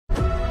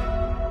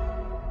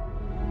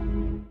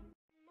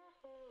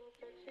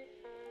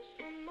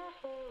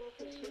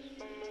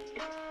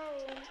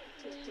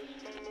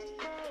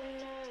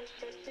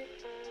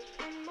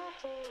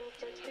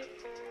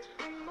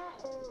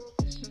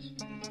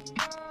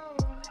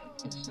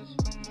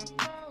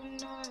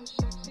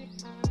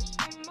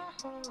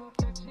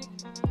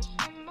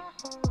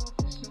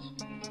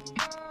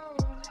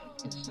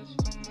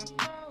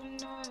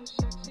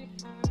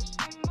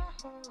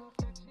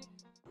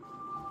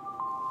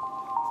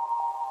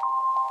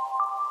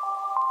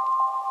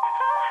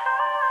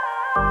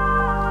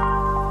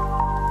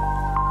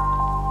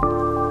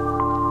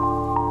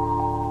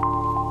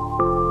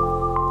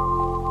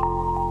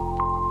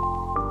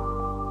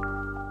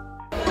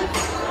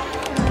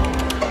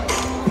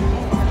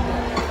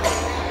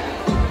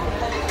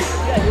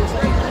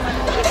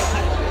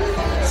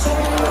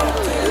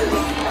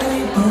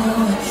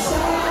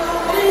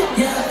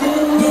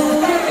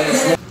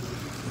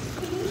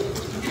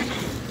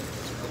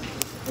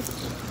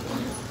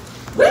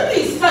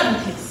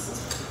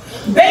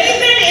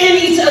Bathing in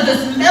each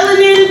other's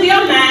melanin, we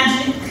are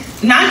magic.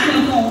 Not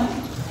unicorn,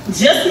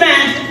 just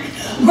magic.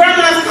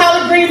 Grandma's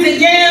collard greens and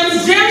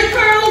yams, jerry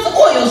curls,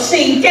 oil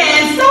sheen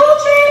cans, soul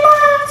chain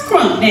lines,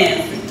 crumb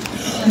dancing.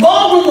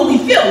 Ballroom when we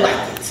feel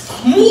like it.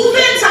 Move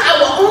into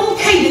our own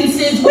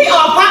cadences. We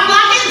are pop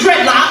lock and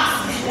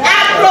dreadlocks,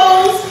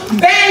 afros,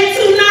 bang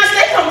two knots.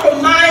 They come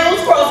from miles,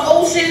 cross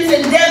oceans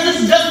and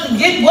deserts just to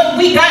get what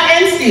we got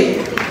and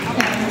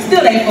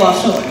still they fall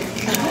short.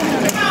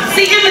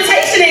 See,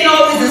 imitation ain't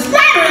always as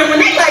flattering when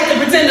they like to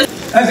pretend to.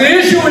 There's an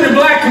issue in the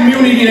black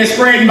community that's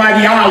spreading by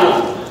the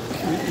hour.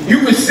 You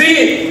can see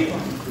it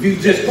if you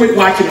just quit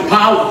watching The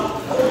Power.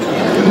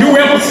 New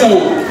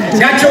episode.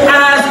 Got your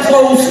eyes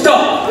closed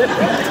up.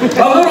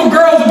 Our little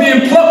girls are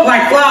being plucked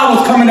like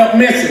flowers coming up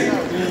missing.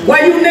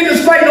 While you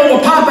niggas fighting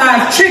over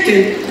Popeye's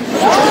chicken,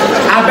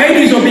 our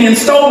babies are being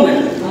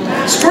stolen.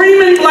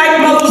 Screaming black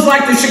mothers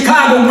like the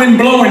Chicago wind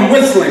blowing,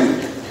 whistling.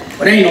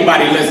 But ain't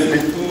nobody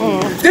listening.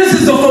 This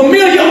is a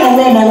familiar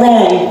aroma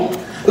wrong.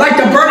 Like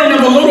the burning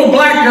of a little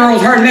black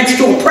girl's heard next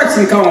to a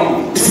pressing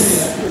cone.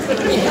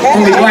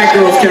 Only black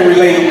girls can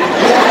relate.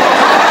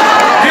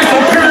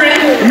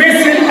 Disappearing,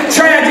 missing,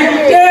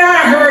 tragic.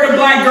 Yeah, I heard of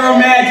black girl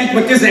magic,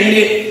 but this ain't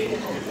it.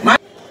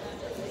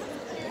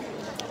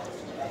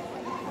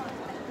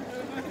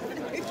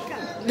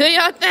 Do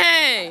your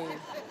thing.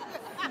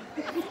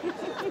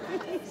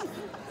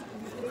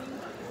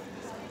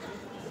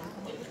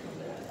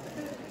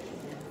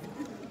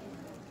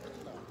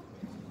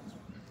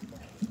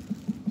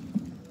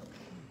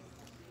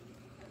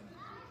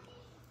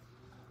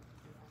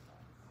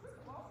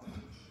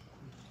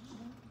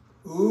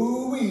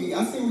 Ooh-wee,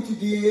 I see what you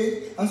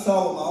did. I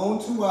saw with my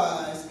own 2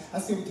 eyes. I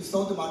see what you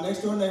sold to my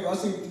next door neighbor. I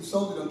see what you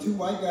sold to them 2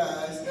 white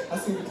guys. I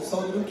see what you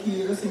sold to them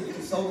kids. I see what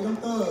you sold to them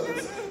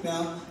thugs.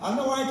 Now, I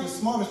know I ain't the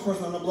smartest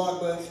person on the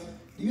block, but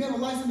do you have a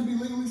license to be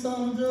legally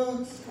selling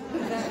drugs?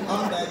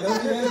 I'm that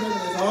dirty ass nigga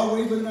that's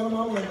always looking out of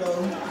my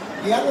window.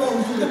 Yeah, I know it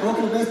was you that broke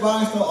in the Best Buy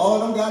and stole all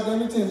them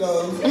goddamn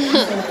Nintendos.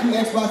 And a few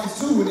Xboxes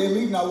too, and then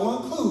leaving out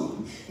one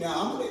clue. Now,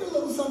 I'm gonna need a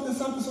little something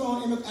so I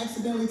don't end up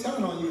accidentally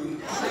telling on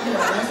you.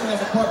 Nice one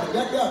has a apartment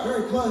decked out,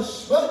 very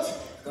plush, but it's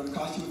gonna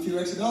cost you a few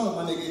extra dollars,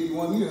 my nigga, if you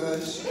want me to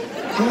hush.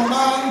 Who am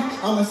I?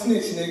 I'm a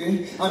snitch,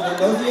 nigga. I'm that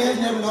nosy ass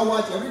nigga, and I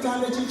watch every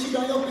time that you cheat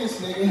on your bitch,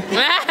 nigga.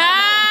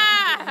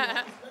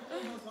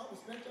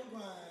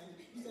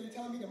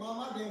 Me to mind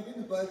my damn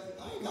business, but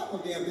I ain't got no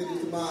damn business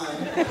to mind.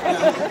 Now,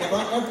 if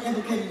I'm ever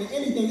implicated in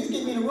anything, just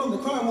get me in a room. The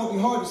crime won't be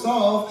hard to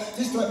solve.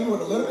 Just threaten me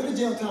with a little bit of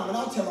jail time, and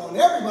I'll tell on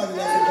everybody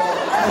that's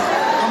involved.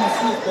 I'm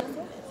a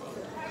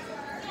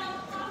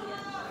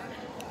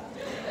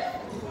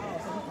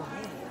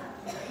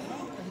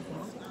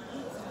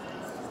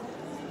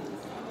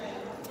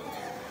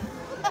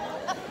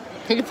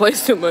snitch. He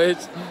plays too much.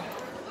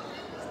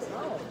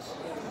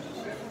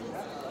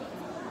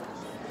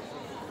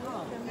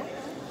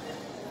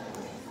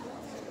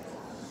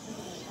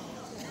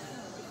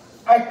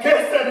 I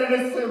guess I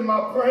didn't send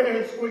my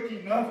prayers quick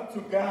enough to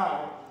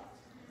God.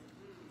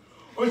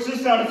 Or it's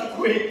just not as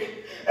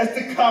quick as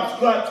the cops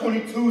Glock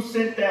 22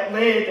 sent that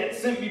lead that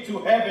sent me to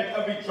heaven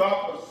every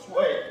drop of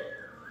sweat.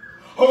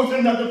 Oh, it's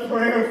another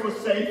prayer for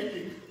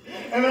safety.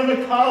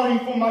 Another calling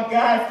for my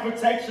God's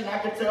protection. I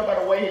could tell by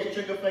the way his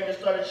trigger finger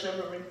started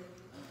shivering.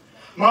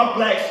 My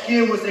black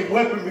skin was a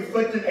weapon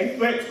reflecting a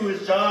threat to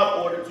his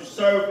job order to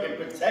serve and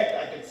protect.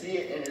 I could see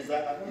it in his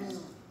eyes.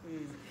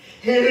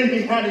 Hidden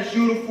behind his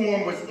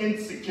uniform was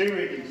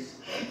insecurities.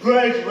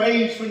 Grudge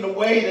rage from the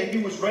way that he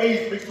was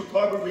raised mixed with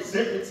harbor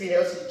resentments he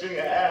held since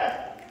junior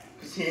high.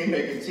 Cause he ain't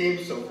making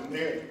teams so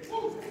familiar.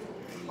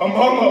 I'm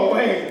on my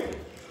way.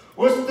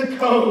 What's the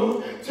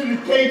code to the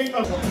gates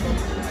of...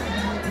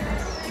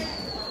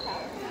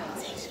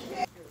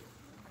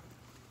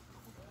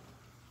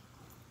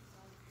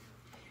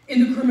 In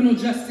the criminal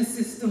justice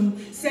system,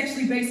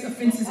 sexually based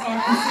offenses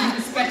are considered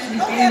especially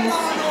heinous.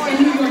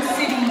 In New York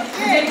City,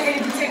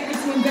 dedicated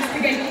detectives who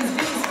investigate these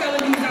vicious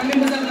felonies are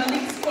members of an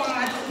elite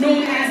squad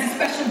known as the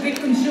Special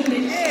Victims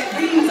Unit.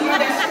 These are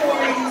their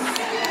stories.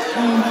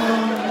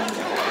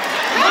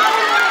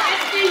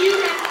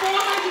 SVU has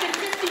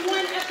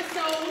 451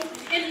 episodes,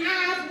 and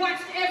I've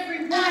watched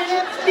every one.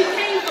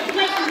 Became a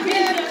blatant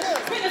bender,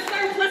 spent a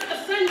surplus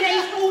of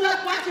Sundays hold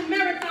up watching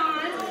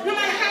marathons. No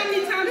matter how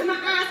many times my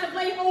eyes have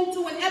laid hold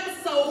to an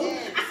episode,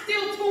 I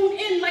still tune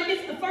in like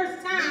it's the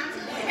first time.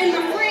 And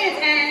my friends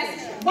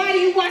ask, why do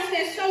you watch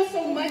that show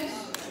so much?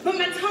 But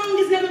my tongue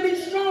has never been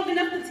strong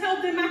enough to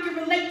tell them I can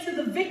relate to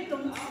the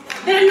victims.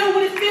 That I know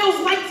what it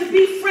feels like to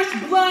be fresh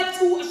blood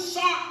to a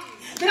shark.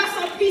 That I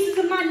saw pieces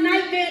of my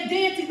nightmare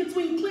dancing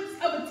between clips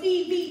of a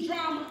TV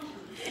drama.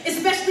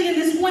 Especially in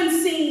this one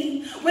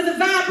scene where the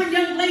vibrant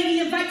young lady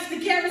invites the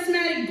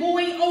charismatic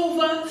boy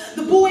over.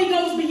 The boy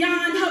goes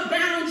beyond her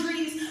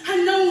boundaries.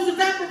 Her nose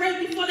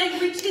evaporates before they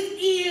reach his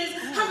ears.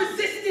 Her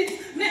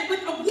resistance met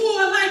with a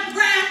warlike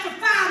wrath for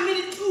 5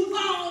 minutes too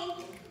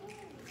long.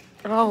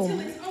 Until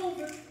it's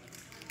over.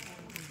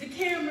 The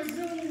camera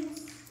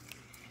zooms,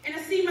 and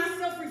I see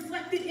myself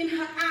reflected in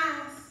her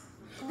eyes.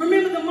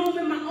 Remember the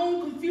moment my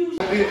own confusion.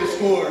 did the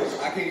scores.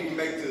 I can't even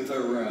make it to the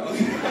third round.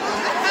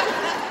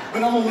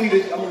 But I'm gonna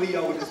lead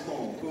y'all with this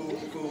poem. Cool.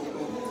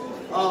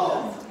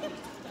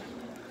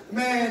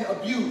 Man,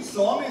 abuse.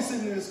 So I'm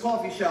sitting in this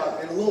coffee shop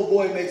and a little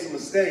boy makes a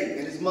mistake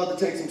and his mother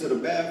takes him to the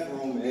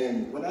bathroom,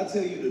 and when I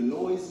tell you the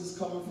noises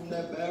coming from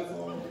that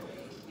bathroom,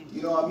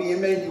 you know what I mean? It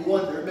made me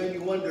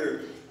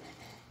wonder.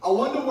 I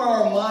wonder where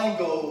our mind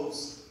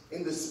goes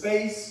in the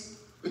space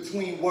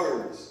between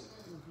words.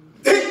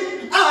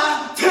 Did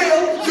I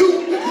tell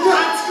you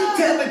not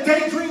to have a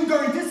daydream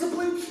during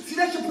discipline? See,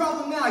 that's your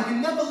problem now.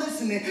 You're never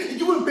listening, and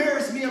you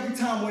embarrass me every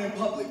time we're in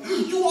public.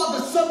 You are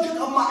the subject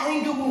of my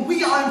anger when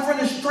we are in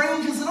front of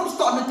strangers, and I'm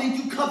starting to think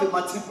you covet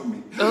my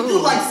temperament. Oh. You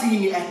like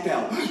seeing me act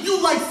out.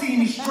 You like seeing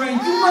me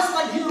strange. You must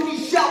like hearing me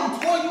shout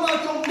and call you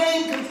out your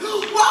name, because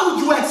why would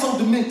you act so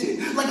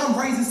demented? Like I'm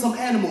raising some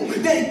animal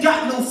that ain't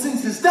got no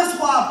senses. That's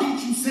why I beat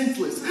you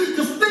senseless,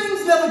 because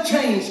things never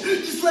change.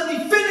 Just let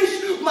me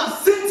finish my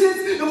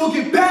sentence, and we'll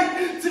get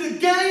back to the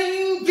game.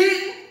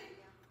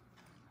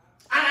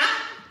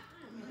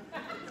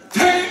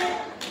 Take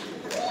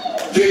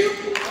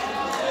you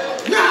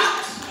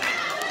not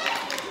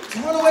to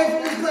run away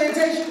from this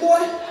plantation,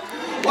 boy.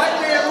 White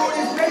man ruled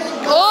this nation.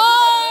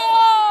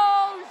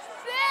 Oh,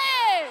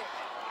 shit!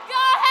 Go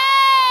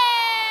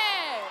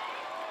ahead!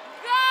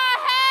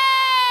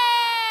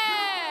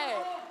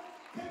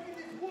 Taking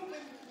this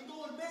woman and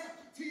going back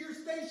to your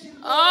station.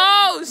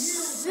 Oh,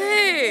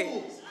 shit!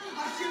 I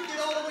shipped it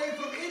all the way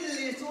from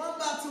Italy, so I'm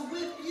about to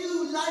whip you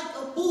like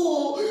a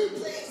bull.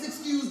 Please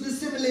excuse the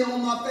simile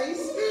on my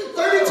face.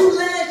 32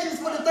 lashes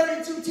for the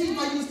 32 teeth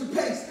I used to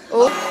paste.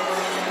 Oh.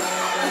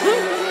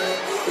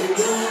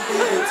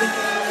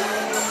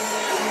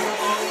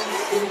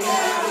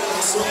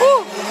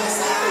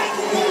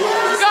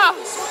 Go.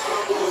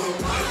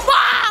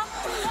 Wow.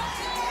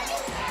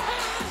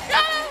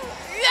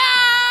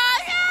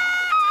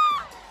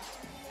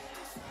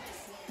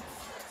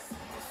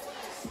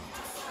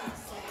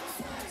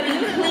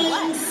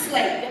 Clean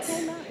slate.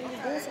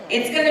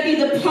 It's going to be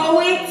the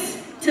poets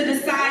to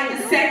decide the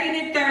second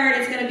and third.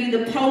 It's going to be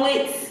the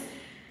poets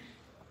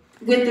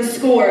with the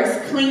scores.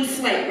 Clean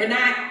slate.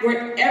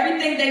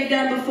 Everything they've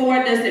done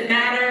before doesn't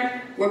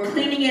matter. We're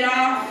cleaning it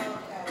off.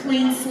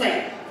 Clean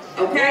slate.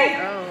 Okay?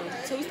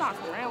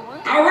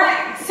 All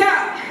right. So,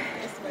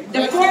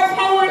 the 4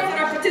 poets that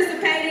are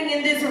participating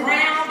in this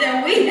round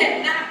that we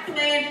had not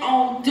planned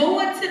on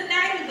doing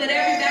tonight, but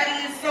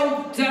everybody is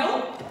so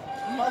dope.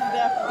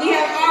 We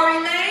have Ari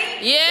Lane.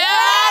 Yeah!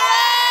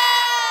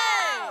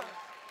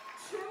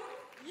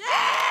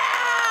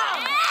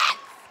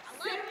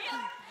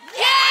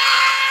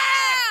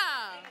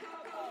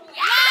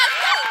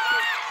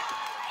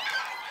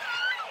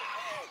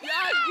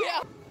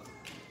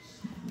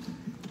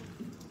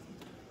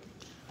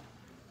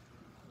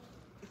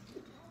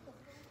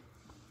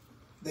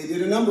 They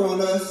did a number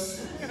on us.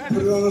 Put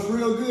it on us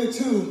real good,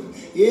 too.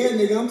 Yeah,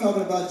 nigga, I'm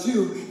talking about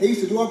you. They used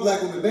to do our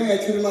black woman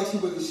bad, treat her like she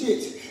was the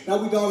shit. Now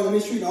we dogging them,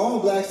 mistreating our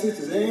own black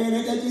sisters. And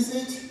ain't that just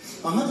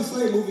it? 100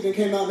 slave movies that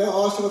came out, they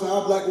all show us how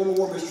our black women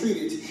were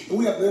mistreated. And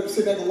we have to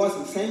sit back and watch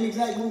the same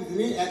exact movies and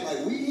then act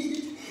like we need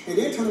it. And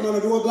then turn around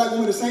and do a black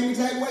woman the same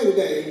exact way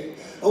today.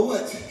 Or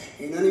what?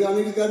 Ain't none of y'all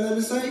niggas got nothing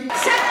to say?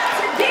 Shout out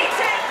to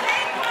DJ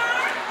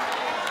K-Pon.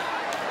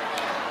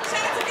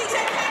 Shout out to DJ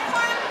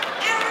K-Pon.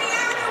 And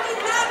Rihanna, we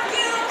love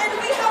you and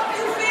we hope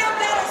you feel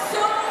better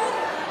soon.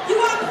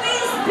 You all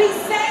please be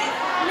safe.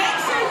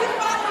 Make sure you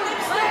follow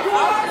Lipstick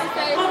Wars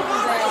on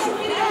all social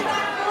media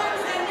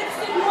platforms and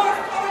Lipstick Wars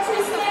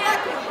Poetry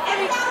Slam. And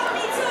follow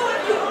me too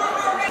if you are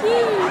already.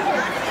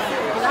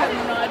 I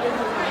have no idea.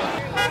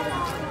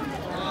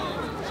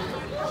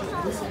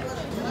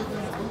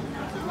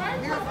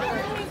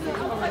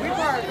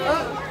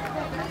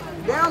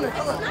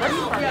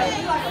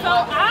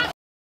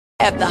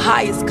 Have the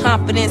highest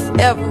confidence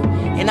ever,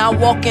 and I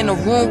walk in a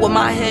room with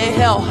my head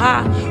held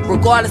high,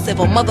 regardless if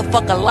a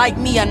motherfucker like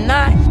me or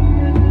not.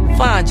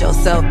 Find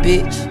yourself,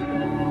 bitch.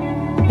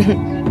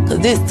 Cause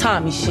this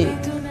Tommy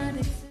shit.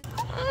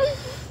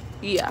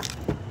 Yeah.